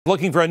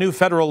Looking for a new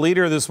federal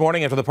leader this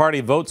morning after the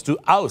party votes to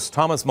oust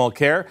Thomas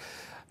Mulcair.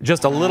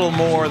 Just a little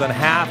more than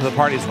half of the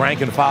party's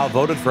rank and file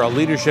voted for a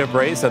leadership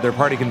race at their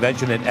party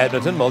convention in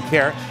Edmonton.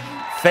 Mulcair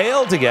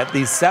failed to get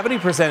the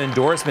 70%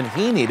 endorsement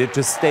he needed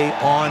to stay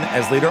on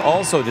as leader.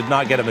 Also did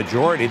not get a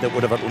majority that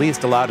would have at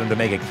least allowed him to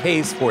make a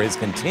case for his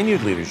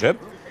continued leadership.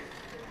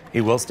 He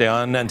will stay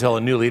on until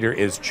a new leader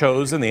is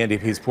chosen. The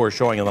NDP's poor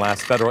showing in the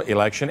last federal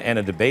election and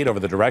a debate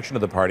over the direction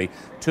of the party,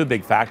 two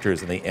big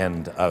factors in the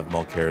end of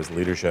Mulcair's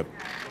leadership.